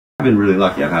I've been really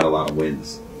lucky. I've had a lot of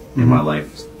wins in my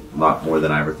life, a lot more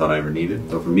than I ever thought I ever needed.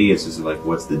 So for me, it's just like,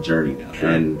 what's the journey now?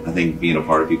 And I think being a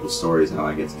part of people's stories is how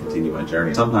I get to continue my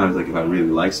journey. Sometimes, like, if I really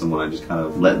like someone, I just kind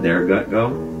of let their gut go.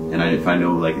 And if I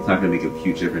know, like, it's not going to make a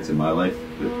huge difference in my life,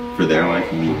 but for their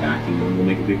life, me backing them will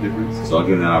make a big difference. So I'll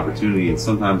give them that opportunity. And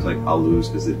sometimes, like, I'll lose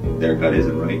because their gut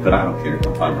isn't right. But I don't care.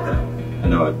 I'm fine with that. I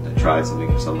know I tried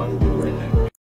something for somebody to do the right thing.